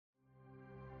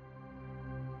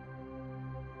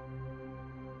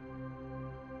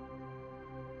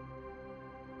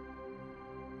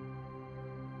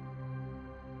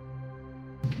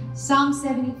Psalm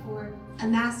 74, a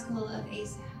Maskil of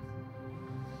Asaph.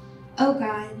 O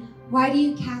God, why do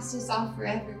you cast us off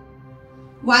forever?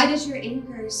 Why does your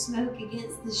anger smoke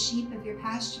against the sheep of your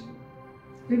pasture?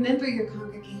 Remember your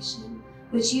congregation,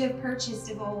 which you have purchased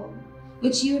of old,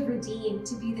 which you have redeemed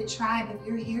to be the tribe of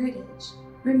your heritage.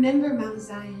 Remember Mount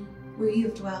Zion, where you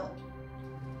have dwelt.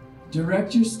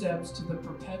 Direct your steps to the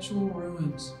perpetual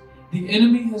ruins. The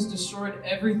enemy has destroyed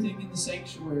everything in the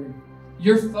sanctuary.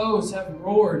 Your foes have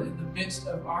roared in the midst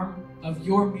of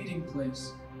your meeting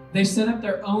place. They set up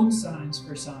their own signs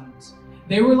for signs.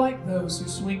 They were like those who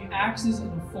swing axes in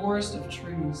a forest of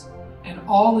trees, and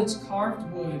all its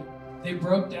carved wood they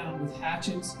broke down with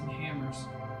hatchets and hammers.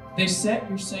 They set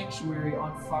your sanctuary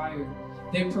on fire.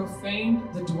 They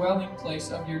profaned the dwelling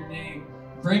place of your name,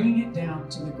 bringing it down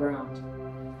to the ground.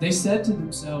 They said to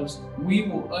themselves, "We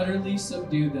will utterly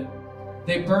subdue them."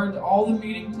 They burned all the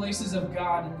meeting places of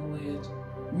God in the land.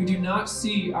 We do not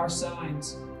see our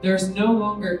signs. There is no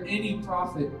longer any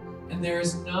prophet, and there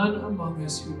is none among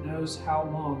us who knows how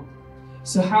long.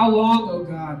 So how long, O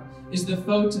God, is the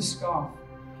foe to scoff?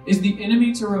 Is the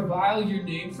enemy to revile your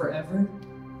name forever?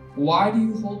 Why do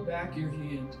you hold back your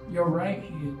hand, your right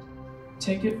hand?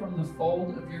 Take it from the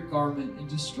fold of your garment and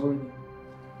destroy them.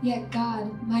 Yet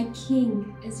God, my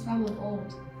King, is from of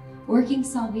old, working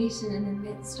salvation in the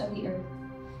midst of the earth.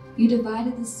 You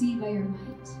divided the sea by your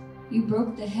might. You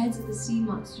broke the heads of the sea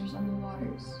monsters on the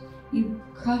waters. You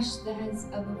crushed the heads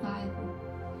of Leviathan.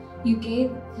 You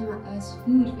gave us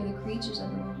food for the creatures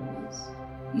of the wilderness.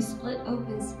 You split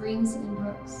open springs and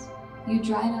brooks. You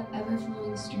dried up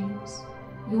ever-flowing streams.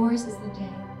 Yours is the day,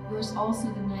 yours also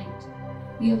the night.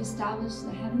 You have established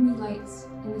the heavenly lights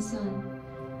and the sun.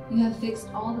 You have fixed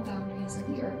all the boundaries of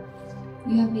the earth.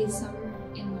 You have made summer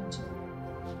and winter.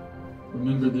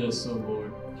 Remember this, O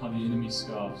Lord, how the enemy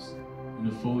scoffs, and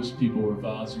the foolish people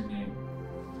reviles your name.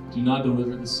 Do not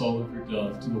deliver the soul of your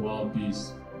dove to the wild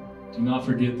beasts. Do not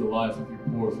forget the life of your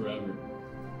poor forever.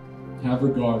 Have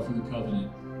regard for the covenant,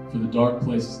 for the dark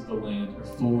places of the land are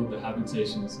full of the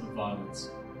habitations of violence.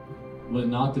 Let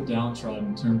not the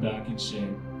downtrodden turn back in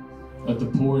shame. Let the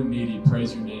poor and needy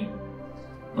praise your name.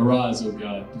 Arise, O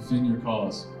God, defend your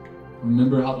cause.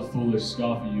 Remember how the foolish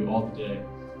scoff at you all the day.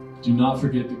 Do not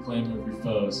forget the clamor of your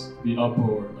foes, the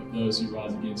uproar of those who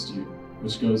rise against you,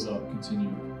 which goes up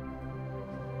continually.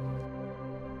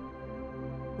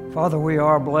 Father, we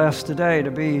are blessed today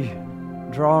to be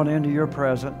drawn into your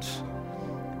presence.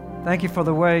 Thank you for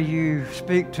the way you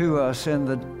speak to us in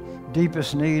the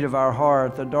deepest need of our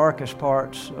heart, the darkest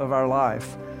parts of our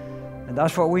life. And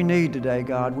that's what we need today,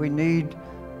 God. We need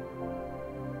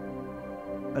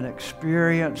an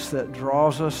experience that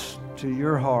draws us to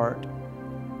your heart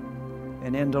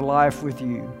and into life with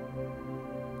you.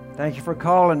 Thank you for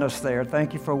calling us there.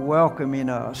 Thank you for welcoming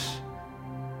us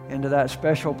into that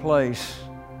special place,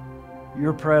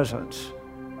 your presence.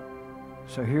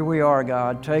 So here we are,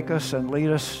 God. Take us and lead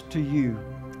us to you.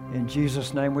 In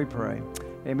Jesus' name we pray.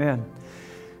 Amen.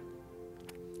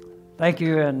 Thank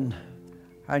you, and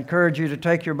I encourage you to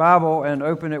take your Bible and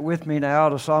open it with me now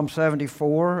to Psalm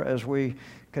 74 as we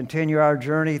continue our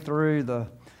journey through the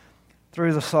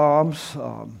Psalms.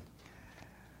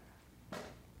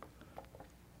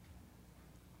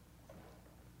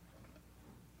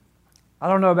 I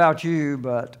don't know about you,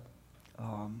 but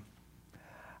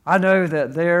I know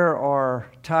that there are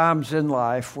times in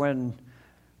life when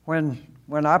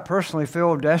I personally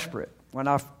feel desperate, when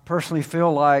I personally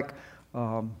feel like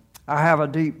I have a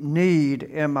deep need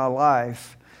in my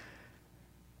life.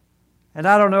 And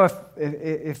I don't know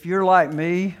if you're like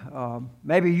me,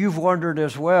 maybe you've wondered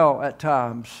as well at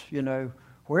times, you know,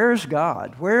 where is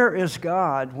God? Where is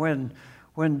God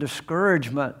when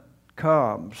discouragement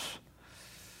comes?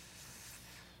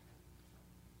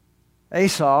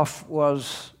 Asaph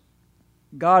was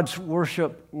God's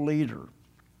worship leader.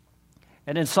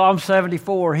 And in Psalm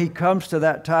 74, he comes to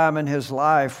that time in his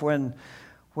life when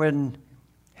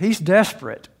he's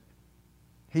desperate.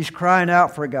 He's crying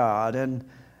out for God. And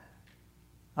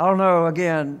I don't know,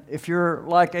 again, if you're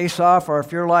like Asaph or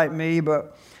if you're like me,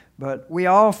 but we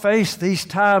all face these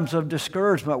times of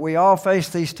discouragement. We all face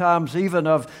these times even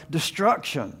of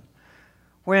destruction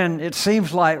when it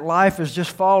seems like life is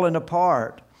just falling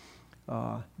apart.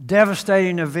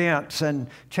 Devastating events and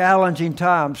challenging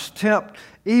times tempt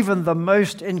even the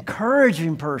most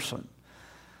encouraging person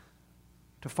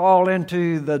to fall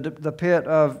into the pit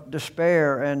of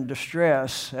despair and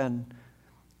distress and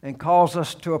cause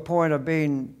us to a point of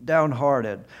being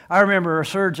downhearted. I remember a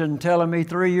surgeon telling me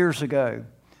 3 years ago,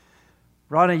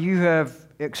 Ronnie, you have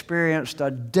experienced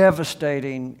a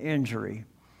devastating injury.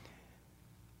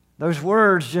 Those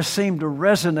words just seem to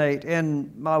resonate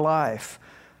in my life.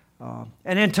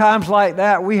 And in times like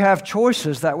that, we have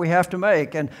choices that we have to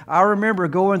make. And I remember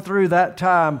going through that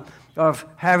time of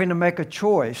having to make a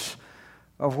choice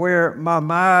of where my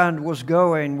mind was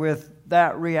going with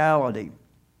that reality.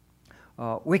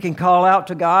 We can call out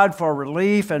to God for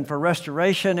relief and for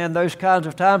restoration in those kinds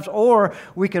of times, or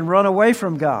we can run away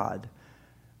from God.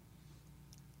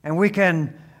 And we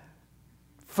can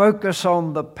focus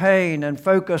on the pain and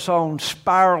focus on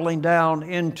spiraling down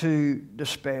into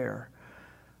despair.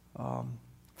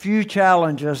 Few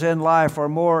challenges in life are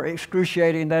more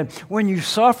excruciating than when you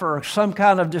suffer some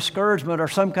kind of discouragement or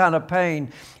some kind of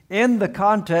pain in the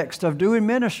context of doing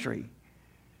ministry.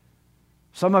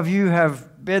 Some of you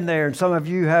have been there and some of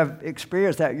you have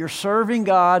experienced that. You're serving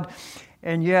God,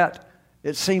 and yet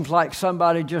it seems like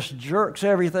somebody just jerks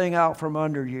everything out from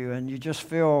under you and you just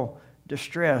feel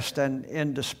distressed and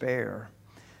in despair.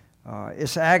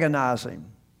 It's agonizing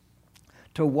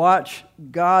to watch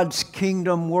God's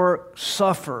kingdom work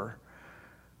suffer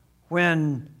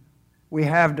when we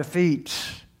have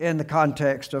defeats in the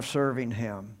context of serving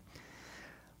Him.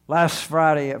 Last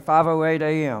Friday at 5:08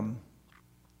 a.m.,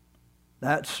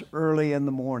 that's early in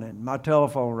the morning, my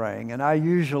telephone rang, and I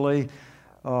usually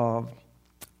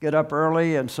get up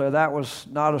early, and so that was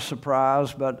not a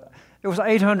surprise, but it was an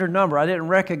 800 number. I didn't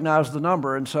recognize the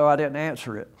number, and so I didn't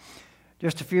answer it.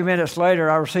 Just a few minutes later,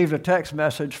 I received a text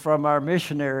message from our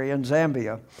missionary in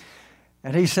Zambia.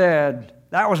 And he said,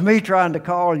 "That was me trying to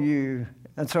call you."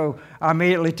 And so I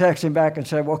immediately texted him back and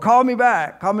said, "Well, call me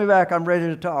back. Call me back. I'm ready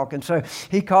to talk." And so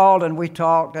he called and we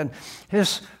talked. And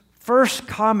his first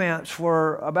comments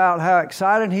were about how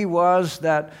excited he was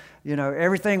that,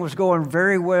 everything was going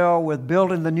very well with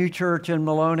building the new church in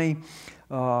Maloney.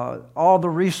 All the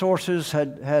resources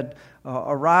had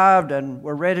arrived and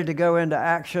were ready to go into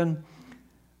action.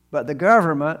 But the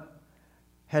government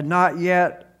had not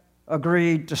yet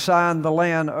agreed to sign the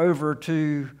land over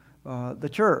to the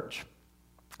church.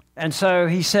 And so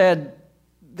he said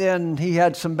then he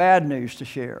had some bad news to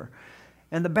share.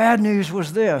 And the bad news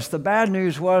was this. The bad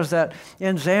news was that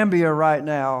in Zambia right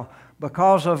now,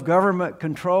 because of government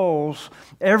controls,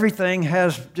 everything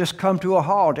has just come to a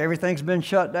halt. Everything's been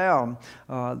shut down.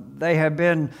 They have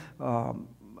been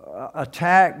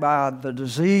attacked by the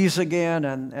disease again,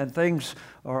 and things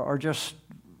are just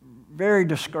very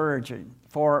discouraging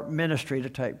for ministry to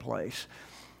take place.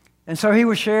 And so he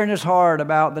was sharing his heart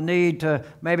about the need to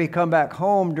maybe come back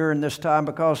home during this time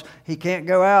because he can't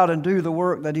go out and do the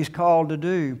work that he's called to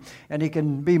do, and he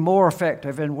can be more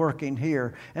effective in working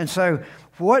here. And so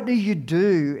what do you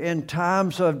do in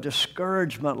times of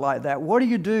discouragement like that? What do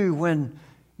you do when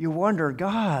you wonder,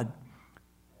 God,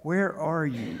 where are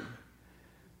you?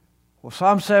 Well,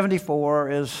 Psalm 74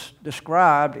 is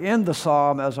described in the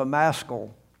psalm as a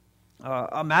maskil.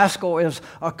 A maskil is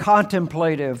a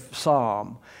contemplative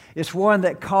psalm. It's one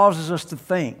that causes us to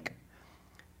think.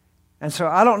 And so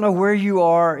I don't know where you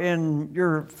are in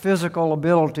your physical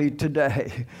ability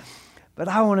today, but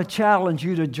I want to challenge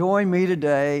you to join me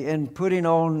today in putting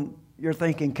on your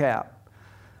thinking cap.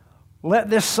 Let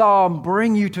this psalm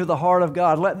bring you to the heart of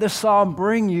God. Let this psalm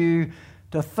bring you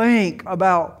to think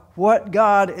about what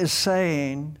God is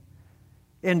saying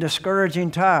in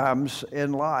discouraging times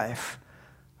in life.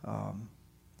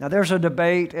 Now, there's a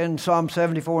debate in Psalm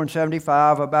 74 and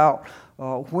 75 about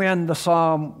when the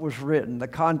psalm was written, the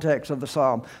context of the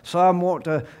psalm. Some want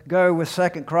to go with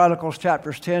 2 Chronicles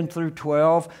chapters 10 through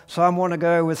 12. Some want to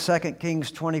go with 2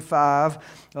 Kings 25.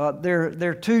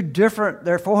 They're two different,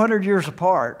 they're 400 years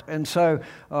apart. And so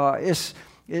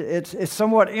it's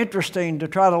somewhat interesting to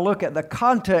try to look at the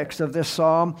context of this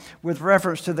psalm with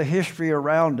reference to the history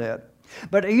around it.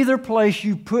 But either place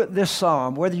you put this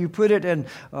psalm, whether you put it in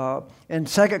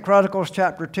 2 Chronicles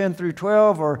chapter 10 through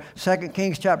 12 or 2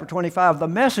 Kings chapter 25, the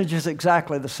message is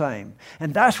exactly the same.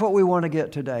 And that's what we want to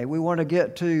get today. We want to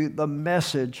get to the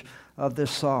message of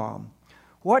this psalm.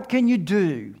 What can you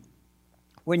do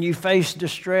when you face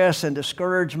distress and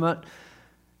discouragement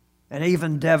and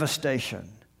even devastation?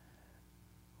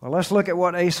 Well, let's look at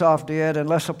what Asaph did, and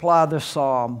let's apply this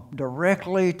psalm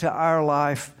directly to our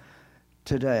life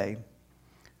today.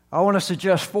 I want to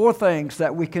suggest 4 things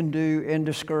that we can do in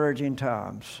discouraging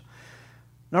times.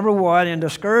 Number 1, in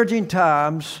discouraging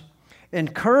times,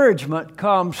 encouragement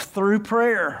comes through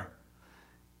prayer.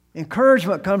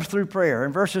 Encouragement comes through prayer.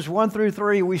 In verses 1 through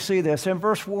 3, we see this. In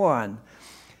verse 1,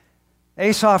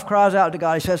 Asaph cries out to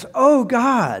God. He says, "Oh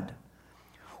God,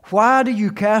 why do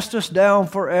you cast us down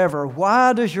forever?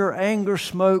 Why does your anger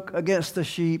smoke against the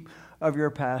sheep of your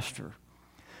pasture?"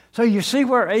 So you see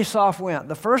where Asaph went.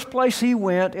 The first place he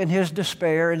went in his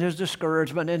despair, in his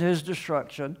discouragement, in his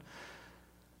destruction,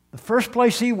 The first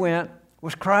place he went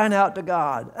was crying out to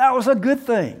God. That was a good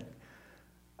thing.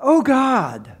 Oh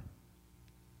God,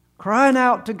 crying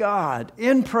out to God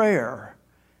in prayer,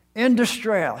 in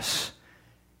distress,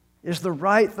 is the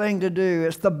right thing to do.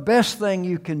 It's the best thing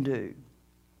you can do.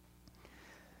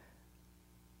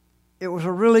 It was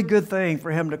a really good thing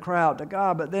for him to cry out to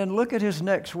God, but then look at his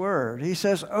next word. He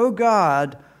says, oh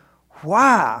God,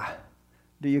 why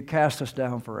do you cast us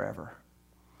down forever?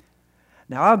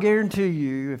 Now, I'll guarantee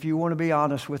you, if you want to be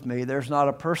honest with me, there's not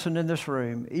a person in this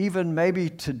room, even maybe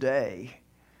today,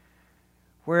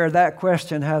 where that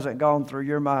question hasn't gone through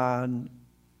your mind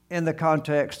in the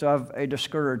context of a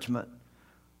discouragement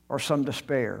or some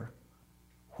despair.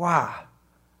 Why?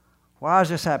 Why has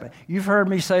this happened? You've heard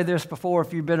me say this before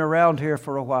if you've been around here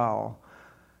for a while.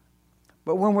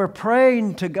 But when we're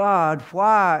praying to God,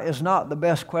 why is not the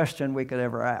best question we could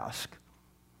ever ask.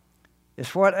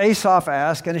 It's what Asaph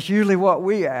asked, and it's usually what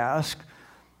we ask.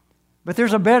 But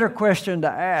there's a better question to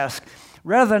ask.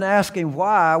 Rather than asking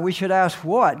why, we should ask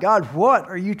what. God, what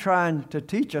are you trying to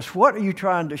teach us? What are you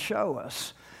trying to show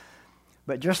us?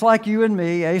 But just like you and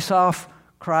me, Asaph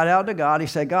cried out to God. He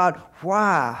said, God,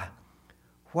 why?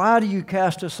 Why do you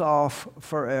cast us off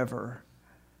forever?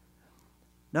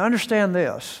 Now understand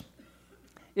this.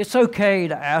 It's okay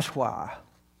to ask why.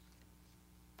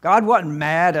 God wasn't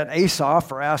mad at Asaph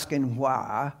for asking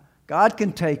why. God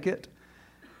can take it.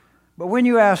 But when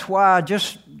you ask why,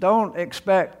 just don't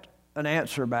expect an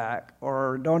answer back,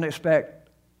 or don't expect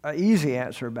an easy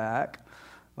answer back.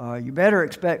 You better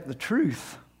expect the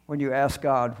truth when you ask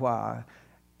God why.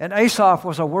 And Asaph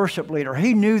was a worship leader.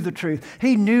 He knew the truth.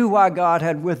 He knew why God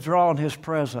had withdrawn his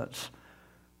presence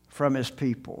from his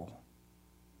people.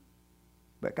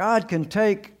 But God can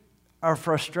take our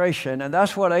frustration, and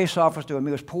that's what Asaph was doing.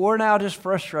 He was pouring out his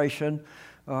frustration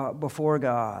before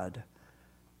God.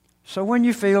 So when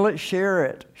you feel it, share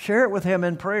it. Share it with him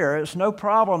in prayer. It's no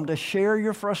problem to share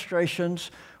your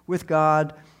frustrations with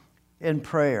God in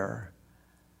prayer,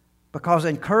 because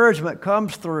encouragement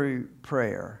comes through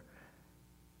prayer.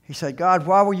 He said, God,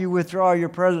 why will you withdraw your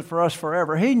presence for us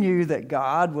forever? He knew that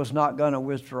God was not going to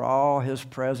withdraw his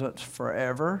presence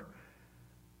forever.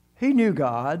 He knew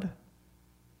God.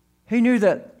 He knew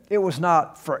that it was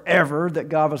not forever that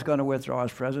God was going to withdraw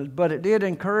his presence, but it did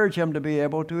encourage him to be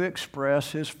able to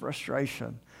express his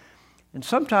frustration. And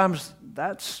sometimes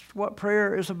that's what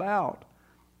prayer is about.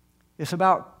 It's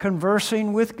about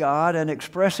conversing with God and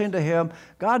expressing to him.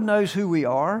 God knows who we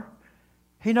are.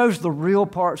 He knows the real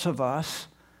parts of us.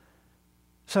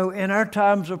 So in our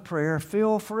times of prayer,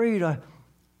 feel free to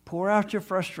pour out your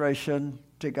frustration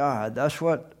to God. That's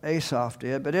what Asaph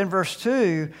did. But in verse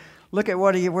 2, look at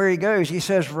where he goes. He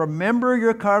says, remember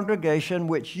your congregation,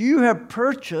 which you have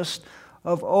purchased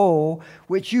of old,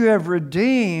 which you have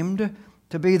redeemed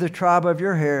to be the tribe of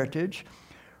your heritage.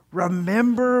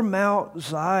 Remember Mount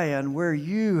Zion, where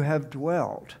you have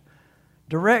dwelt.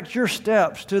 Direct your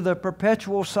steps to the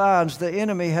perpetual signs. The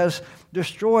enemy has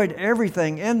destroyed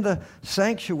everything in the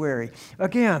sanctuary.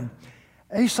 Again,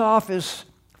 Asaph is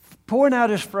pouring out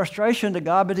his frustration to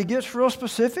God, but he gets real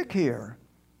specific here.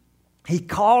 He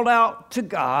called out to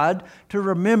God to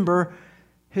remember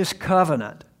his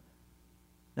covenant.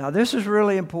 Now, this is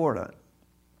really important.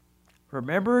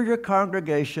 Remember your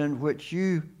congregation which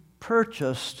you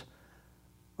purchased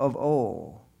of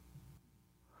old.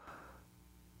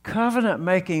 Covenant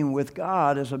making with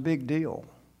God is a big deal.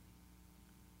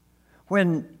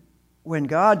 When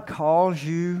God calls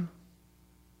you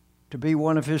to be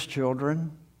one of his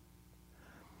children,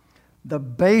 the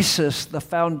basis, the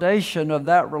foundation of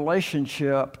that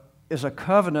relationship is a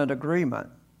covenant agreement.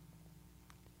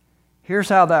 Here's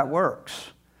how that works.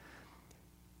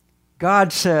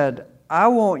 God said, I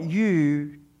want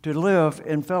you to live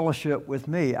in fellowship with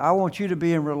me. I want you to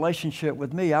be in relationship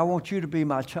with me. I want you to be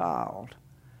my child.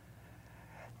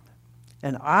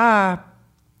 And I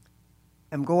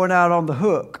am going out on the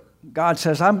hook. God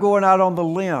says, I'm going out on the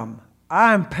limb.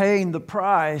 I'm paying the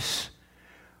price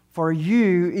for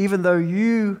you, even though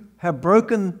you have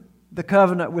broken the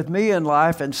covenant with me in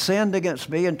life and sinned against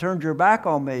me and turned your back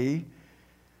on me.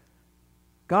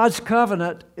 God's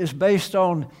covenant is based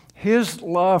on his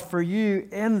love for you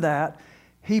in that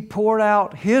he poured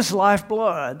out his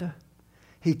lifeblood.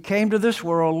 He came to this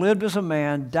world, lived as a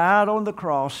man, died on the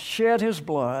cross, shed his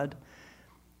blood.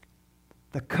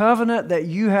 The covenant that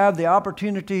you have the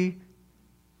opportunity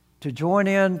to join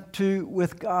in to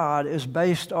with God is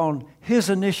based on his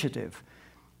initiative,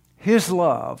 his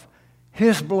love,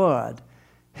 his blood.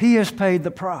 He has paid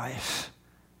the price.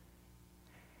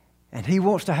 And he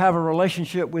wants to have a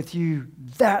relationship with you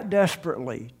that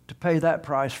desperately to pay that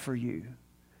price for you.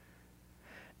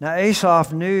 Now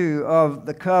Asaph knew of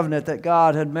the covenant that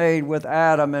God had made with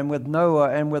Adam and with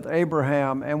Noah and with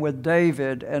Abraham and with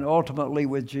David and ultimately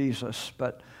with Jesus.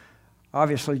 But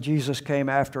obviously Jesus came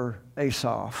after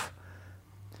Asaph.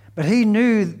 But he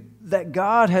knew that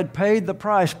God had paid the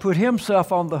price, put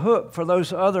himself on the hook for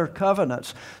those other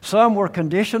covenants. Some were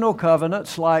conditional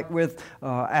covenants like with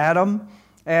Adam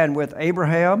and with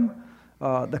Abraham.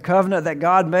 The covenant that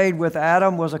God made with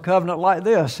Adam was a covenant like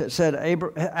this. It said,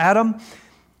 Adam,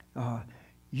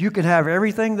 you can have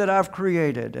everything that I've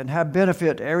created and have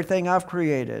benefit to everything I've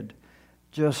created.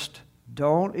 Just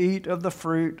don't eat of the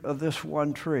fruit of this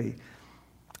one tree.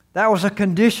 That was a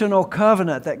conditional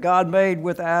covenant that God made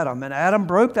with Adam. And Adam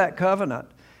broke that covenant.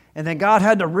 And then God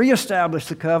had to reestablish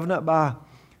the covenant by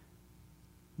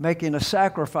making a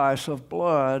sacrifice of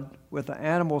blood with an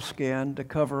animal skin to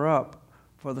cover up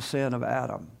for the sin of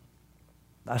Adam.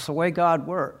 That's the way God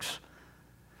works.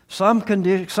 Some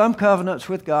covenants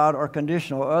with God are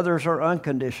conditional. Others are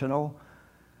unconditional.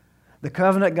 The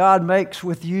covenant God makes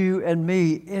with you and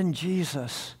me in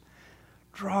Jesus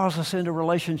draws us into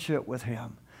relationship with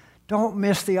Him. Don't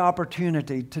miss the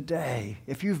opportunity today,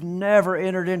 if you've never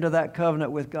entered into that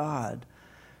covenant with God,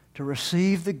 to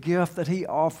receive the gift that He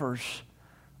offers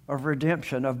of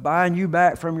redemption, of buying you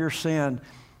back from your sin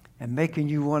and making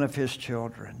you one of His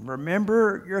children.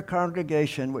 Remember your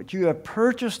congregation, which you have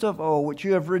purchased of old, which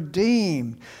you have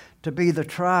redeemed to be the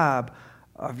tribe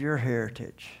of your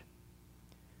heritage.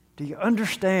 Do you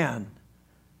understand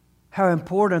how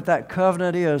important that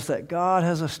covenant is that God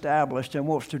has established and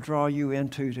wants to draw you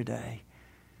into today?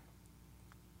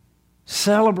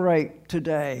 Celebrate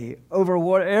today over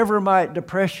whatever might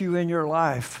depress you in your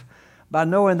life by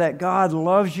knowing that God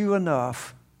loves you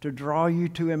enough to draw you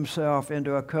to Himself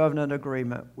into a covenant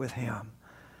agreement with Him.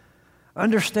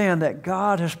 Understand that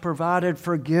God has provided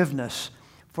forgiveness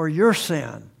for your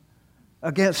sin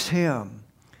against Him.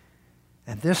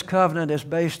 And this covenant is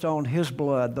based on His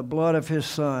blood, the blood of His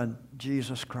Son,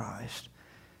 Jesus Christ.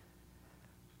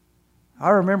 I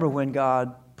remember when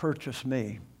God purchased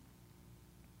me.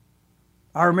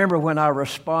 I remember when I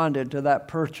responded to that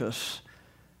purchase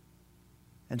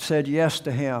and said yes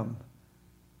to Him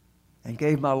and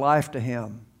gave my life to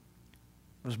Him,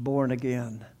 was born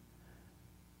again.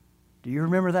 Do you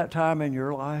remember that time in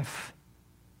your life?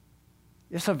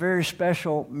 It's a very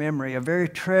special memory, a very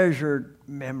treasured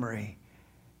memory.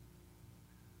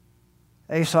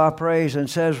 Asaph prays and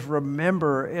says,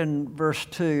 remember in verse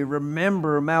 2,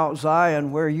 remember Mount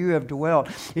Zion where you have dwelt.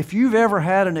 If you've ever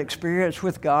had an experience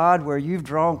with God where you've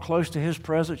drawn close to His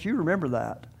presence, you remember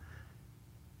that.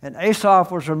 And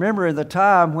Asaph was remembering the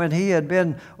time when he had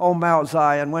been on Mount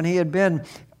Zion, when he had been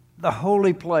the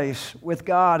holy place with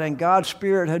God and God's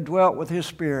Spirit had dwelt with his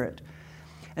spirit.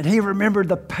 And he remembered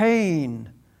the pain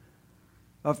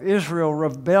of Israel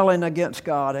rebelling against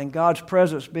God and God's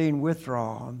presence being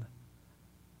withdrawn.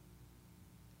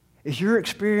 Is your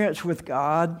experience with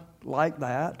God like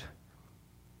that?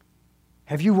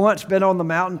 Have you once been on the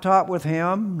mountaintop with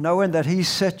Him, knowing that He's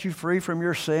set you free from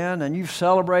your sin and you've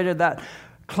celebrated that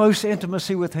close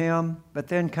intimacy with Him, but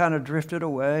then kind of drifted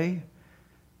away?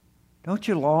 Don't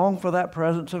you long for that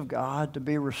presence of God to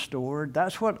be restored?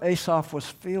 That's what Asaph was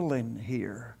feeling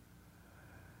here.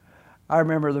 I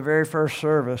remember the very first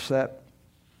service that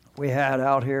we had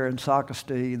out here in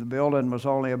Socastee. The building was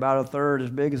only about a third as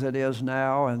big as it is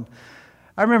now. And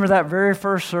I remember that very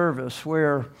first service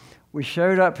where we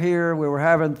showed up here. We were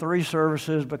having 3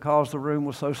 services because the room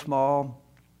was so small.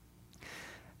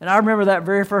 And I remember that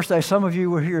very first day, some of you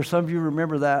were here, some of you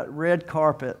remember that red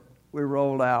carpet we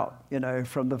rolled out,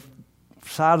 from the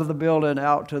side of the building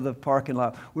out to the parking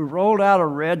lot. We rolled out a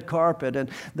red carpet,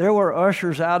 and there were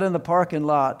ushers out in the parking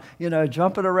lot,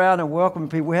 jumping around and welcoming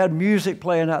people. We had music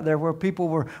playing out there where people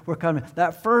were coming.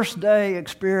 That first day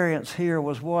experience here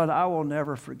was one I will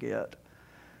never forget.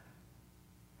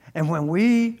 And when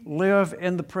we live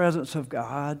in the presence of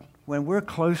God, when we're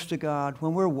close to God,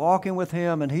 when we're walking with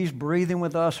Him and He's breathing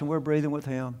with us and we're breathing with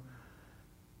Him,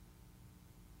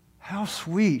 how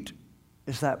sweet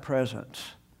is that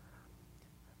presence?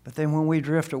 But then when we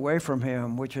drift away from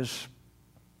Him, which is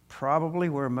probably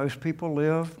where most people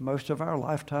live most of our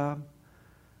lifetime,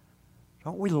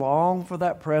 don't we long for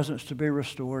that presence to be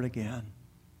restored again?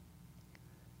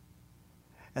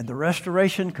 And the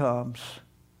restoration comes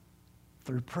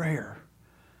through prayer,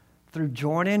 through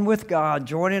joining with God,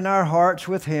 joining our hearts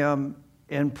with Him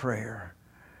in prayer.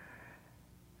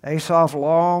 Asaph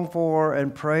longed for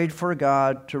and prayed for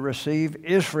God to receive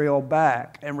Israel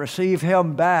back and receive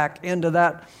him back into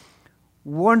that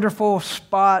wonderful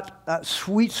spot, that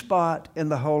sweet spot in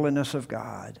the holiness of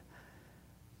God.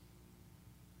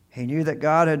 He knew that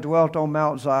God had dwelt on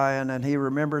Mount Zion, and he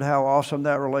remembered how awesome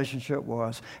that relationship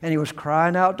was. And he was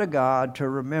crying out to God to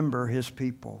remember his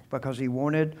people because he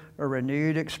wanted a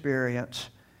renewed experience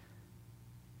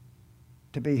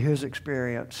to be his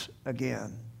experience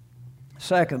again.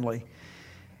 Secondly,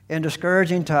 in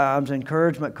discouraging times,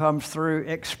 encouragement comes through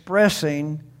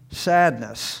expressing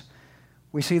sadness.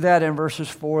 We see that in verses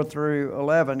 4 through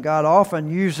 11. God often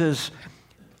uses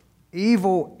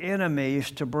evil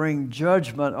enemies to bring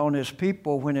judgment on his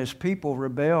people when his people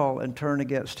rebel and turn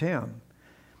against him.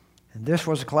 And this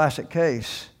was a classic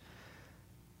case.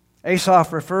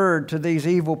 Asaph referred to these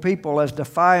evil people as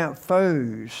defiant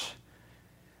foes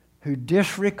who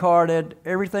disregarded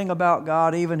everything about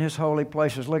God, even his holy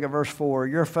places. Look at verse 4.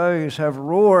 Your foes have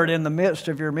roared in the midst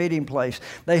of your meeting place.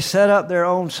 They set up their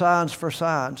own signs for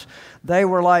signs. They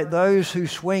were like those who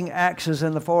swing axes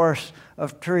in the forest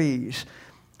of trees.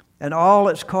 And all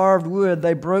its carved wood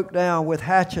they broke down with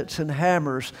hatchets and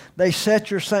hammers. They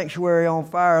set your sanctuary on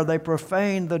fire. They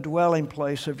profaned the dwelling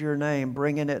place of your name,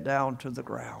 bringing it down to the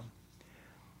ground.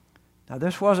 Now,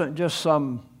 this wasn't just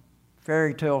some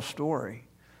fairy tale story.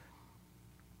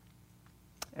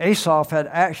 Asaph had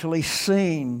actually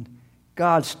seen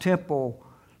God's temple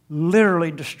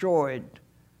literally destroyed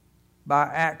by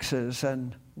axes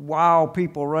and wild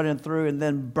people running through and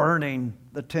then burning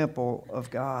the temple of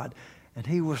God. And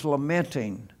he was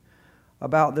lamenting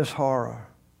about this horror.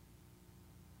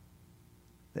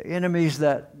 The enemies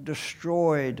that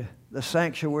destroyed the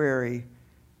sanctuary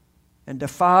and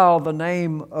defiled the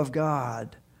name of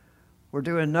God were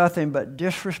doing nothing but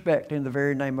disrespecting the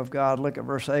very name of God. Look at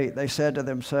verse 8. They said to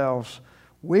themselves,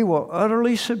 we will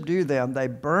utterly subdue them. They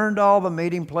burned all the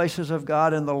meeting places of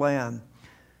God in the land.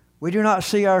 We do not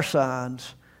see our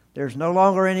signs. There's no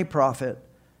longer any prophet.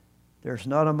 There's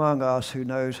none among us who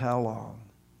knows how long.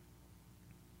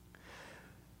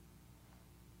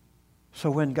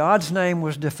 So when God's name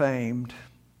was defamed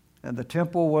and the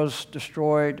temple was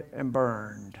destroyed and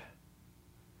burned,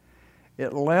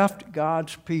 it left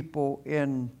God's people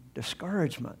in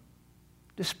discouragement,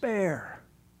 despair.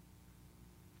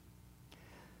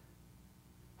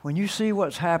 When you see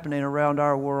what's happening around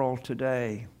our world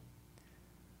today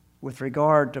with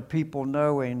regard to people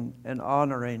knowing and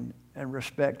honoring and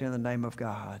respecting the name of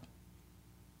God,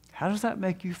 how does that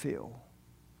make you feel?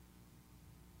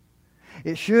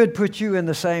 It should put you in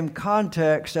the same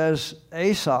context as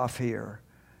Asaph here.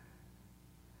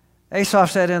 Asaph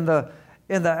said, in the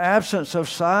absence of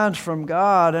signs from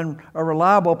God and a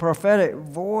reliable prophetic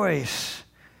voice,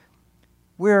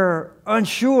 we're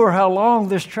unsure how long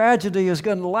this tragedy is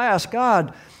going to last.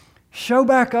 God, show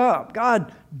back up.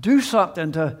 God, do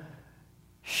something to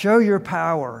show your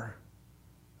power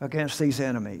against these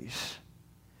enemies.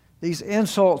 These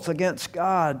insults against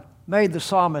God made the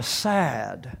psalmist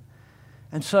sad.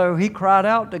 And so he cried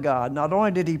out to God. Not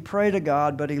only did he pray to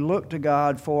God, but he looked to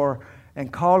God for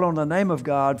and called on the name of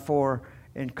God for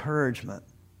encouragement.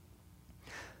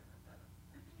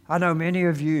 I know many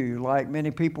of you, like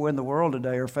many people in the world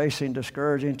today, are facing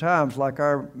discouraging times, like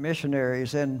our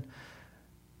missionaries in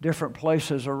different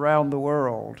places around the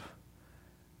world.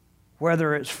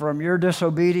 Whether it's from your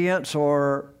disobedience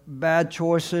or bad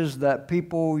choices that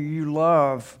people you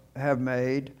love have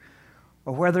made,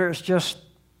 or whether it's just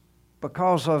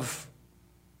because of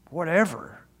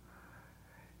whatever.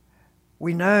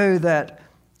 We know that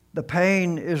the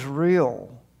pain is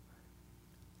real.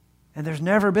 And there's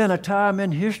never been a time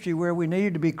in history where we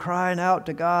needed to be crying out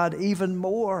to God even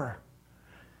more.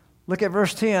 Look at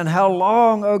verse 10. How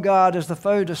long, O God, is the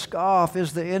foe to scoff?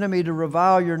 Is the enemy to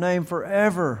revile your name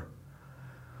forever?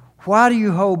 Why do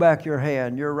you hold back your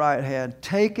hand, your right hand?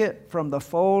 Take it from the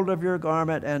fold of your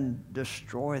garment and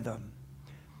destroy them.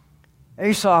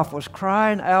 Asaph was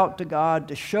crying out to God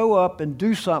to show up and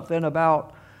do something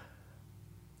about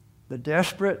the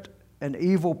desperate and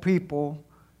evil people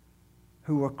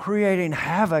who were creating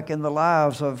havoc in the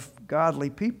lives of godly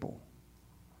people.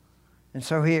 And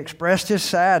so he expressed his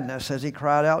sadness as he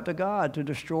cried out to God to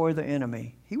destroy the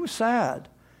enemy. He was sad.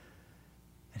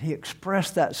 And he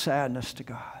expressed that sadness to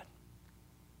God.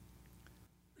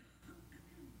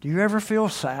 Do you ever feel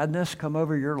sadness come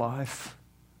over your life?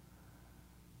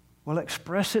 Well,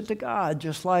 express it to God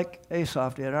just like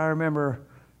Asaph did. I remember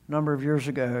a number of years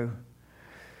ago,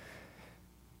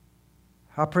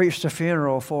 I preached a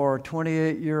funeral for a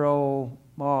 28-year-old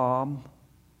mom.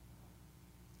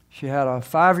 She had a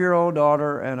 5-year-old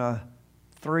daughter and a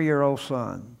 3-year-old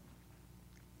son.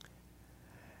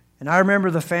 And I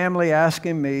remember the family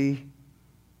asking me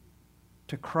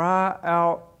to cry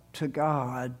out to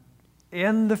God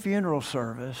in the funeral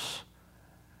service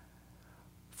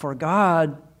for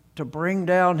God to bring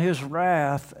down his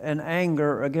wrath and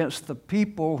anger against the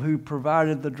people who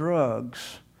provided the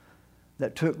drugs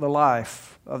that took the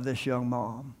life of this young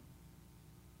mom.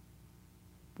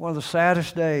 One of the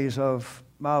saddest days of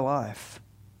my life,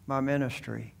 my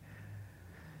ministry.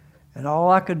 And all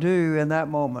I could do in that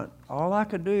moment, all I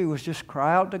could do was just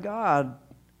cry out to God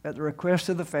at the request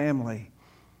of the family.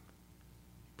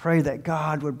 Pray that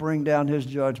God would bring down his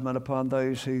judgment upon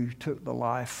those who took the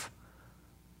life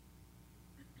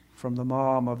from the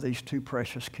mom of these two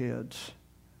precious kids.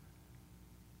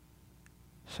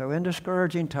 So in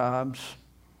discouraging times,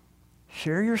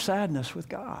 share your sadness with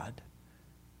God.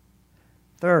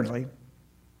 Thirdly,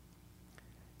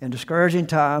 in discouraging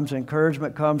times,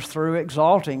 encouragement comes through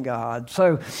exalting God.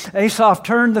 So Asaph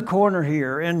turned the corner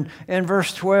here. In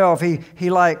verse 12, he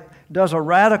does a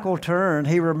radical turn.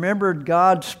 He remembered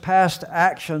God's past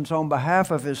actions on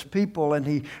behalf of his people, and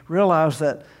he realized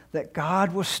that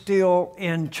God was still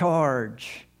in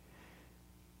charge.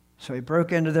 So he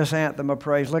broke into this anthem of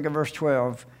praise. Look at verse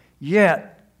 12.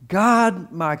 Yet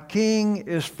God, my King,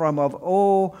 is from of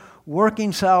old,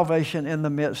 working salvation in the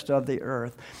midst of the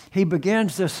earth. He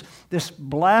begins this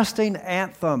blasting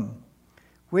anthem,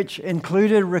 which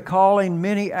included recalling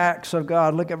many acts of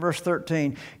God. Look at verse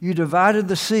 13. You divided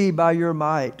the sea by your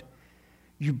might.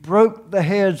 You broke the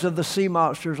heads of the sea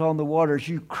monsters on the waters.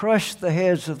 You crushed the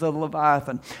heads of the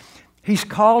Leviathan. He's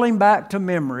calling back to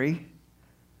memory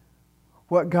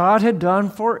what God had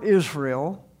done for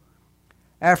Israel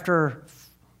after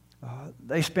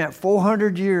they spent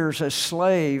 400 years as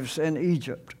slaves in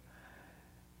Egypt.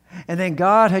 And then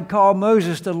God had called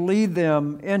Moses to lead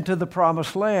them into the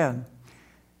promised land.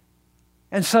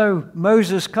 And so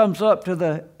Moses comes up to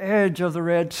the edge of the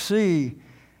Red Sea,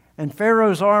 and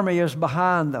Pharaoh's army is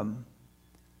behind them,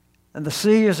 and the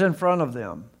sea is in front of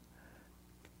them.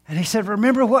 And he said,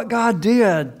 remember what God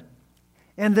did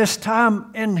in this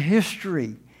time in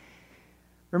history.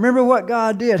 Remember what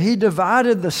God did. He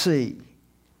divided the sea.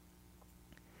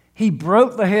 He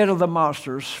broke the head of the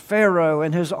monsters, Pharaoh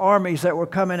and his armies that were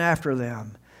coming after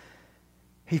them.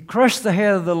 He crushed the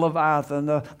head of the Leviathan.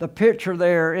 The picture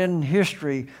there in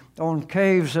history on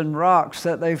caves and rocks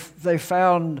that they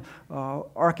found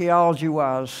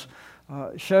archaeology-wise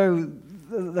show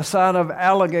the sign of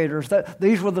alligators.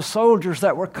 These were the soldiers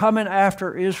that were coming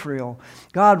after Israel.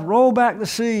 God rolled back the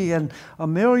sea, and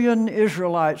 1 million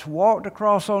Israelites walked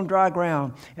across on dry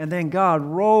ground. And then God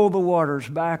rolled the waters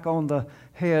back on the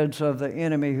heads of the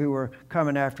enemy who were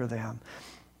coming after them.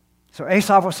 So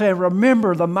Asaph was saying,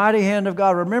 remember the mighty hand of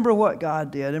God. Remember what God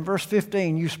did. In verse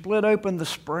 15, you split open the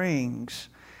springs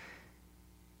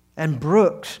and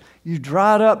brooks. You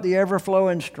dried up the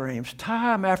ever-flowing streams.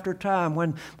 Time after time,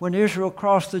 when Israel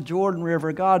crossed the Jordan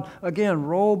River, God, again,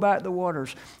 rolled back the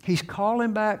waters. He's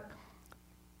calling back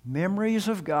memories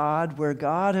of God where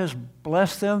God has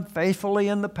blessed them faithfully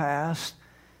in the past.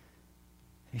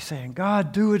 He's saying,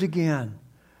 God, do it again.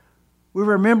 We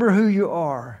remember who you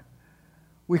are.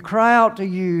 We cry out to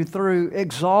you through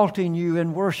exalting you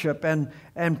in worship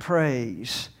and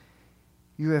praise.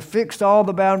 You have fixed all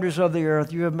the boundaries of the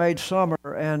earth. You have made summer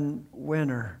and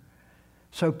winter.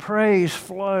 So praise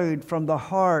flowed from the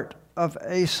heart of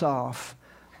Asaph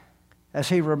as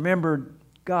he remembered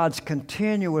God's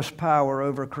continuous power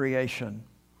over creation,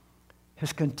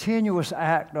 his continuous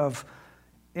act of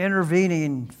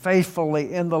intervening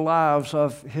faithfully in the lives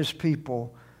of his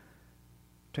people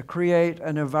to create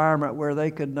an environment where they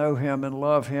could know him and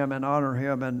love him and honor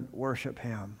him and worship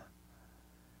him.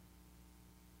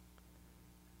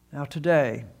 Now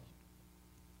today,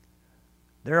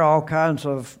 there are all kinds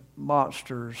of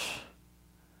monsters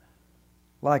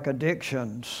like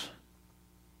addictions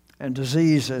and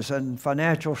diseases and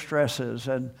financial stresses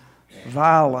and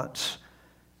violence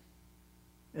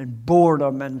and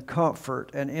boredom and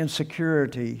comfort and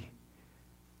insecurity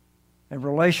and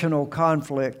relational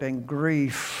conflict and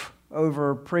grief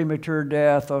over premature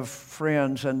death of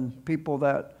friends and people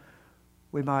that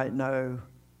we might know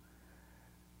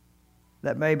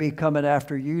that may be coming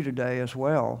after you today as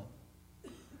well.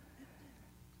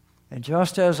 And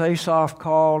just as Asaph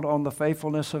called on the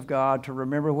faithfulness of God to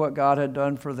remember what God had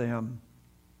done for them,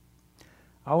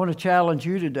 I want to challenge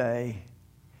you today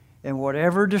in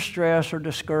whatever distress or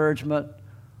discouragement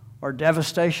or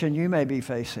devastation you may be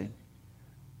facing,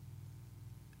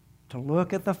 to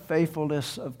look at the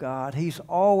faithfulness of God. He's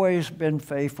always been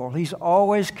faithful. He's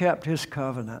always kept his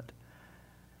covenant.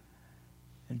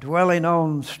 And dwelling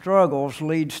on struggles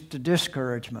leads to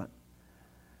discouragement.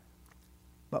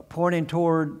 But pointing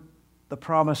toward the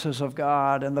promises of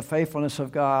God and the faithfulness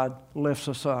of God lifts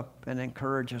us up and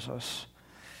encourages us.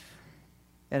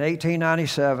 In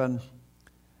 1897,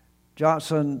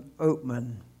 Johnson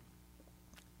Oatman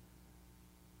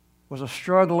was a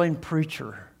struggling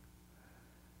preacher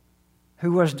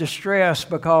who was distressed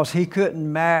because he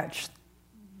couldn't match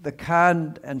the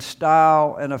kind and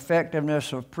style and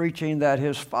effectiveness of preaching that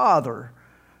his father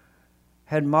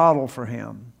had modeled for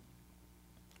him.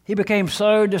 He became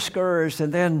so discouraged,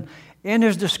 and then in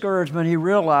his discouragement, he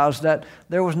realized that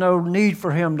there was no need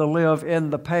for him to live in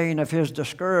the pain of his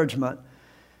discouragement.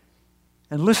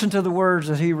 And listen to the words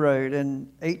that he wrote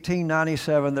in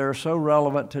 1897. They're so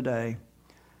relevant today.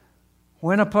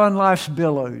 When upon life's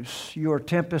billows you are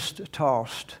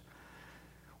tempest-tossed,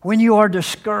 when you are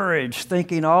discouraged,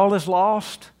 thinking all is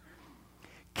lost,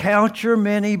 count your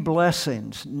many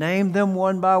blessings, name them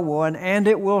one by one, and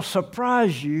it will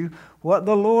surprise you what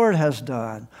the Lord has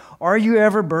done. Are you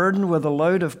ever burdened with a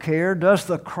load of care? Does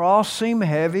the cross seem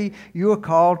heavy you are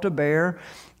called to bear?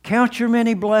 Count your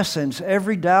many blessings,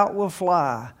 every doubt will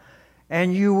fly,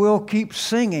 and you will keep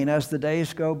singing as the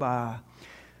days go by.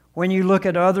 When you look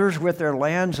at others with their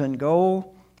lands and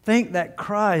gold, think that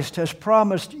Christ has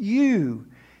promised you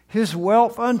His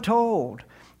wealth untold.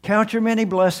 Count your many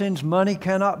blessings money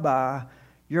cannot buy,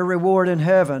 your reward in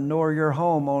heaven nor your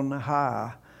home on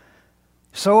high.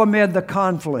 So amid the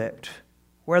conflict,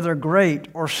 whether great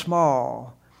or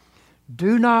small,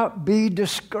 do not be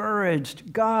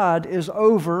discouraged. God is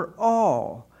over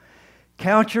all.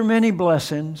 Count your many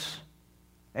blessings.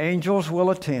 Angels will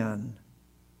attend.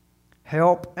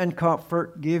 Help and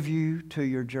comfort give you to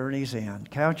your journey's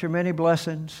end. Count your many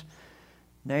blessings.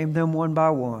 Name them one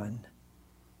by one.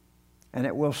 And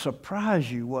it will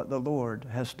surprise you what the Lord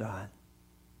has done.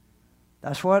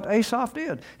 That's what Asaph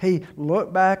did. He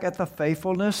looked back at the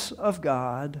faithfulness of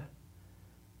God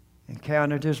and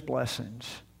counted his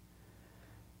blessings.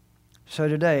 So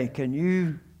today, can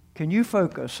you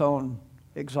focus on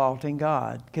exalting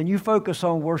God? Can you focus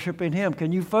on worshiping Him?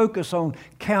 Can you focus on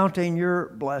counting your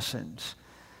blessings?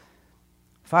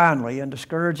 Finally, in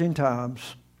discouraging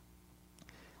times,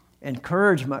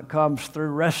 encouragement comes through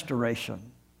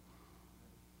restoration.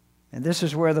 And this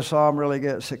is where the psalm really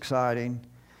gets exciting.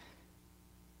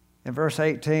 In verse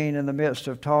 18, in the midst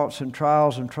of taunts and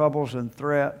trials and troubles and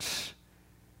threats,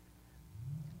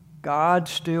 God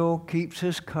still keeps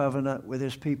His covenant with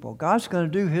His people. God's going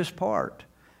to do His part.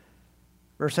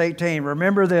 Verse 18,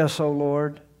 remember this, O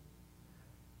Lord,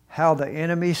 how the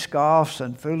enemy scoffs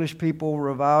and foolish people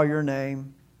revile your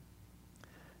name.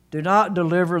 Do not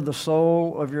deliver the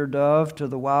soul of your dove to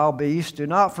the wild beast. Do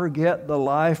not forget the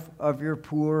life of your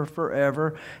poor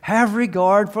forever. Have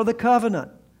regard for the covenant.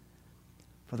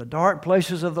 For the dark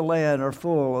places of the land are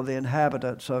full of the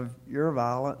inhabitants of your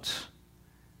violence.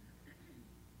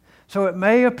 So it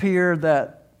may appear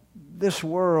that this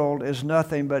world is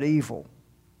nothing but evil,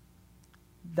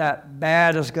 that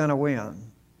bad is going to win.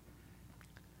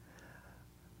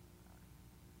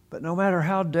 But no matter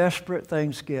how desperate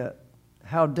things get,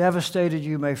 how devastated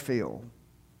you may feel,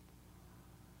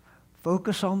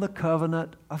 focus on the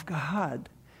covenant of God.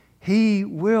 He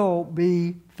will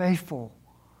be faithful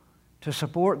to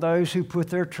support those who put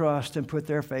their trust and put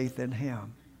their faith in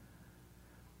Him.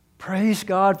 Praise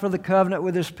God for the covenant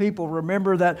with His people.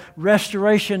 Remember that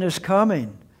restoration is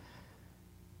coming.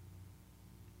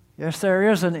 Yes,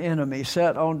 there is an enemy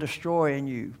set on destroying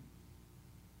you,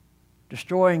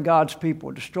 destroying God's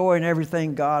people, destroying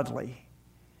everything godly.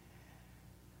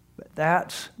 But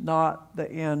that's not the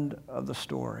end of the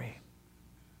story.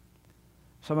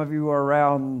 Some of you were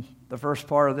around the first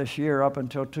part of this year up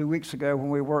until 2 weeks ago when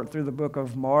we worked through the book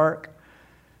of Mark.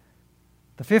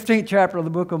 The 15th chapter of the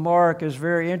book of Mark is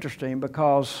very interesting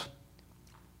because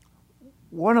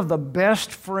one of the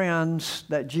best friends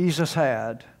that Jesus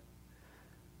had,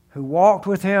 who walked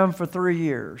with Him for 3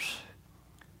 years,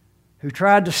 who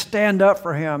tried to stand up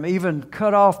for Him, even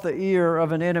cut off the ear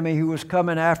of an enemy who was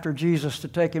coming after Jesus to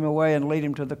take Him away and lead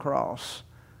Him to the cross,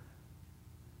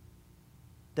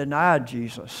 denied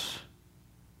Jesus,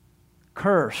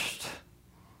 cursed,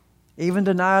 even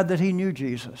denied that he knew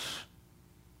Jesus.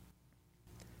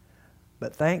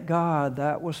 But thank God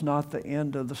that was not the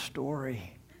end of the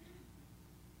story.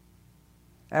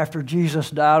 After Jesus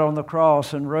died on the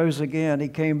cross and rose again, He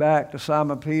came back to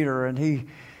Simon Peter and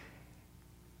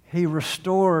He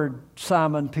restored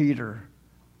Simon Peter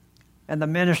and the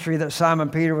ministry that Simon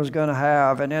Peter was going to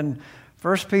have. And in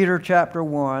 1 Peter chapter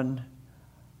 1,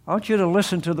 I want you to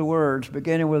listen to the words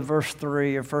beginning with verse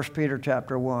 3 of 1 Peter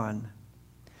chapter 1.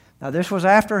 Now this was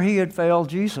after he had failed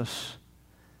Jesus,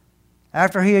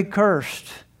 after he had cursed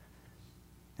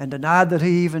and denied that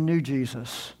he even knew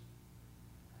Jesus.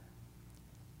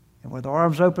 And with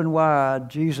arms open wide,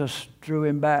 Jesus drew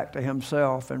him back to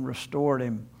Himself and restored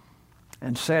him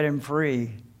and set him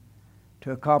free.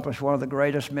 to accomplish one of the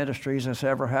greatest ministries that's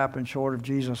ever happened short of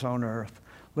Jesus on earth.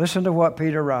 Listen to what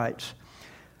Peter writes.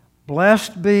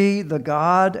 Blessed be the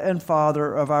God and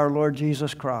Father of our Lord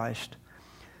Jesus Christ.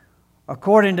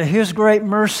 According to His great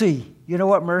mercy. You know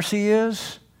what mercy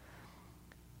is?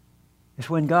 It's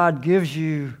when God gives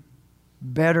you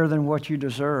better than what you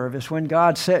deserve. It's when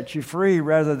God sets you free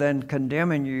rather than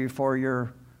condemning you for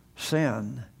your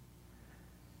sin.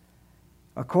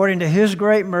 According to His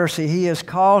great mercy, He has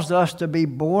caused us to be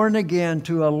born again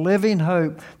to a living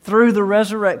hope through the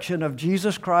resurrection of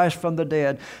Jesus Christ from the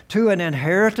dead, to an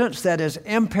inheritance that is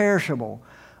imperishable,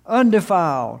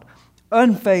 undefiled,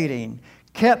 unfading,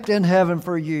 kept in heaven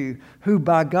for you, who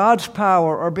by God's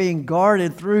power are being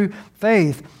guarded through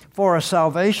faith for a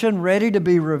salvation ready to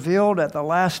be revealed at the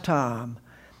last time.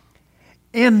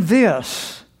 In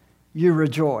this you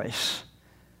rejoice,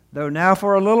 though now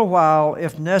for a little while,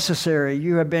 if necessary,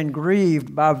 you have been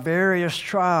grieved by various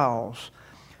trials,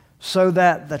 so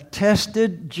that the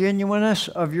tested genuineness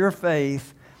of your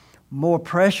faith, more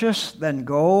precious than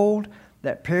gold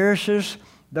that perishes,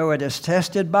 though it is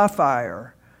tested by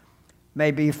fire,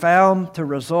 may be found to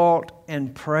result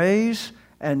in praise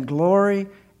and glory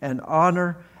and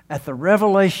honor at the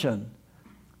revelation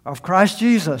of Christ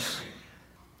Jesus.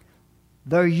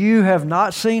 Though you have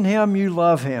not seen Him, you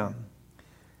love Him.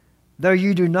 Though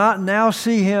you do not now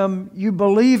see Him, you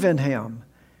believe in Him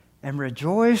and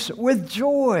rejoice with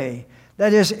joy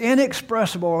that is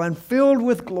inexpressible and filled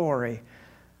with glory,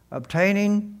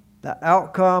 obtaining the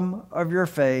outcome of your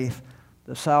faith,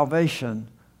 the salvation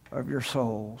of your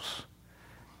souls.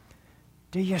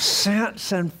 Do you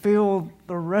sense and feel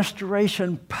the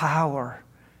restoration power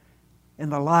in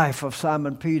the life of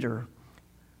Simon Peter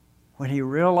when he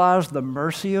realized the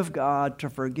mercy of God to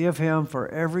forgive him for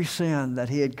every sin that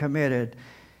he had committed,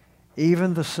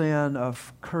 even the sin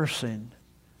of cursing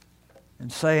and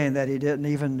saying that he didn't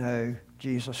even know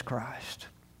Jesus Christ?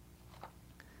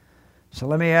 So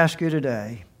let me ask you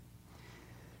today,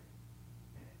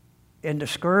 in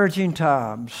discouraging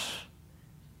times,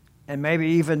 and maybe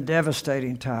even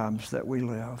devastating times that we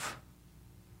live,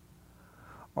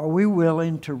 are we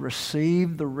willing to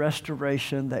receive the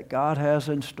restoration that God has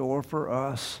in store for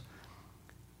us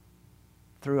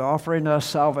through offering us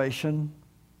salvation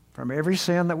from every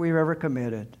sin that we've ever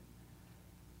committed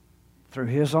through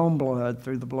His own blood,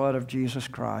 through the blood of Jesus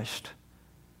Christ,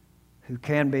 who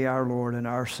can be our Lord and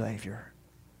our Savior?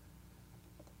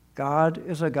 God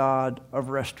is a God of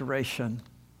restoration.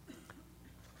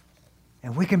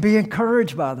 And we can be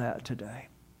encouraged by that today.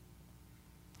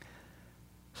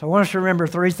 So I want us to remember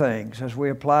three things as we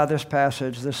apply this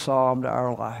passage, this psalm, to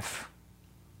our life.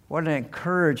 What an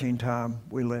encouraging time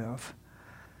we live.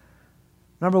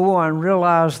 Number one,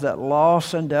 realize that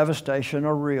loss and devastation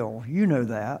are real. You know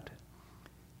that.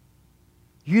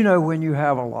 You know when you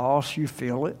have a loss, you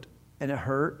feel it, and it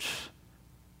hurts.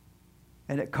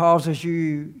 And it causes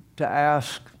you to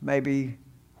ask, maybe,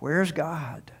 where's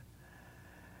God?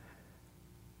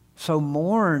 So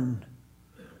mourn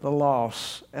the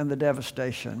loss and the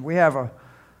devastation. We have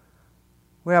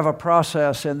a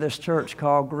process in this church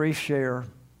called Grief Share.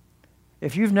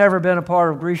 If you've never been a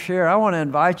part of Grief Share, I want to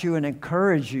invite you and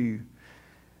encourage you.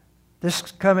 This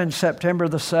is coming September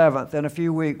the 7th, in a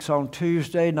few weeks, on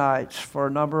Tuesday nights for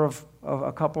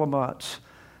a couple of months.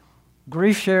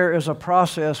 Grief Share is a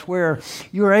process where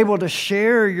you're able to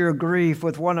share your grief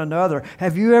with one another.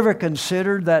 Have you ever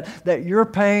considered that your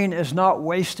pain is not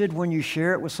wasted when you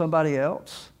share it with somebody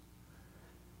else?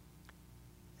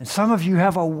 And some of you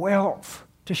have a wealth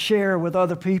to share with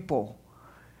other people.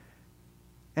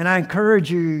 And I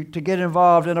encourage you to get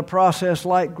involved in a process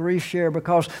like Grief Share,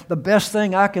 because the best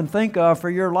thing I can think of for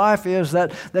your life is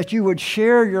that you would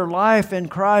share your life in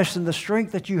Christ and the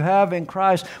strength that you have in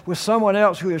Christ with someone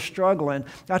else who is struggling.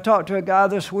 I talked to a guy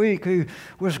this week who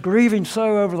was grieving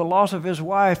so over the loss of his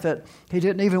wife that he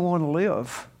didn't even want to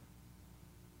live.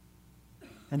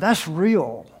 And that's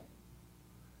real.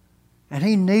 And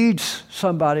he needs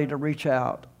somebody to reach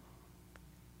out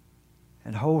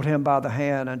and hold him by the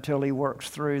hand until he works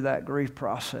through that grief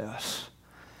process.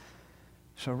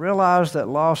 So realize that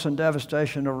loss and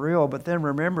devastation are real, but then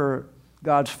remember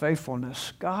God's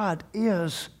faithfulness. God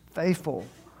is faithful.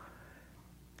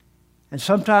 And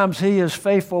sometimes He is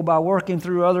faithful by working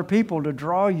through other people to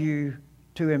draw you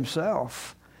to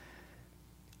Himself.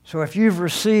 So if you've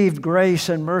received grace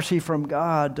and mercy from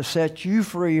God to set you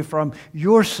free from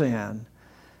your sin,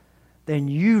 then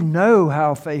you know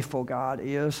how faithful God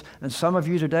is. And some of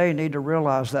you today need to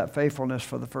realize that faithfulness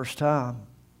for the first time.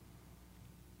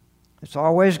 It's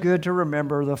always good to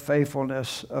remember the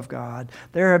faithfulness of God.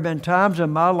 There have been times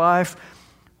in my life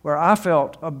where I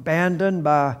felt abandoned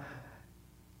by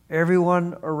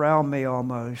everyone around me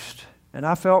almost, and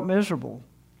I felt miserable.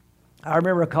 I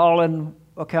remember calling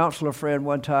a counselor friend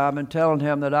one time and telling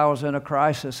him that I was in a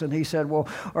crisis, and he said, well,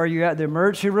 are you at the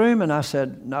emergency room? And I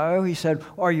said, no. He said,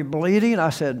 are you bleeding? I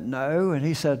said, no. And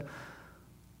he said,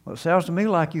 well, it sounds to me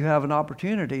like you have an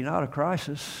opportunity, not a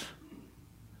crisis.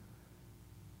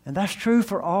 And that's true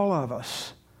for all of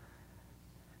us.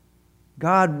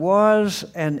 God was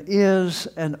and is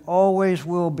and always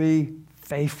will be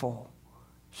faithful.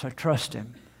 So trust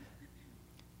Him.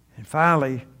 And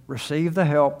finally, receive the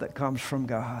help that comes from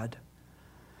God.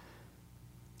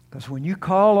 Because when you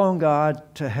call on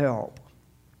God to help,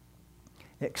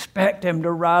 expect Him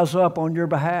to rise up on your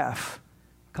behalf,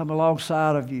 come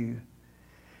alongside of you,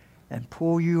 and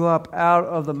pull you up out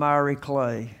of the miry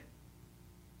clay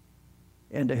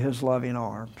into His loving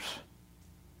arms.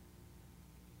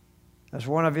 As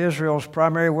one of Israel's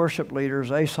primary worship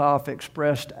leaders, Asaph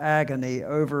expressed agony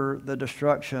over the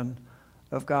destruction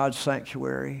of God's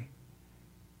sanctuary.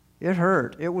 It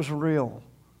hurt. It was real.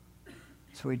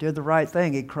 So he did the right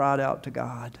thing. He cried out to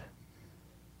God.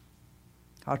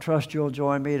 I trust you'll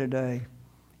join me today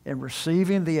in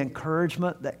receiving the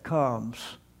encouragement that comes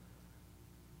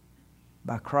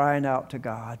by crying out to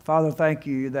God. Father, thank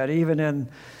you that even in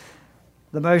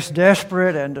the most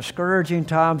desperate and discouraging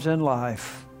times in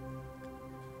life,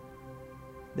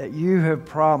 that you have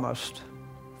promised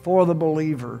for the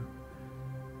believer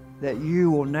that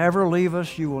you will never leave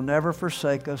us, you will never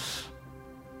forsake us,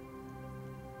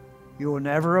 you will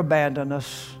never abandon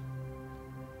us,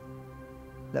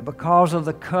 that because of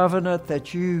the covenant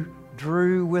that you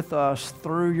drew with us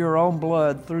through your own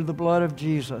blood, through the blood of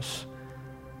Jesus,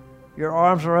 your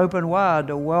arms are open wide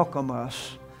to welcome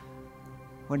us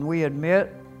when we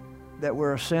admit that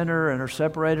we're a sinner and are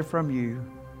separated from you,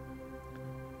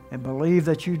 and believe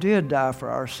that you did die for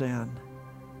our sin,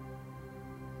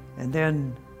 and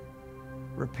then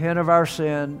repent of our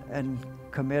sin and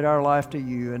commit our life to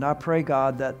you. And I pray,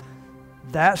 God, that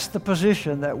that's the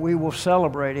position that we will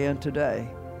celebrate in today,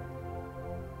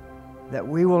 that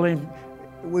we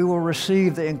will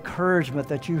receive the encouragement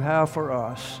that you have for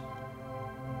us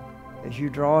as you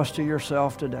draw us to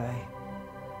yourself today.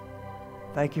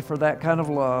 Thank you for that kind of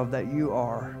love that you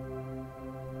are.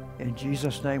 In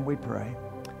Jesus' name we pray.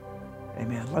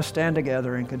 Amen. Let's stand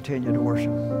together and continue to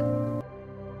worship.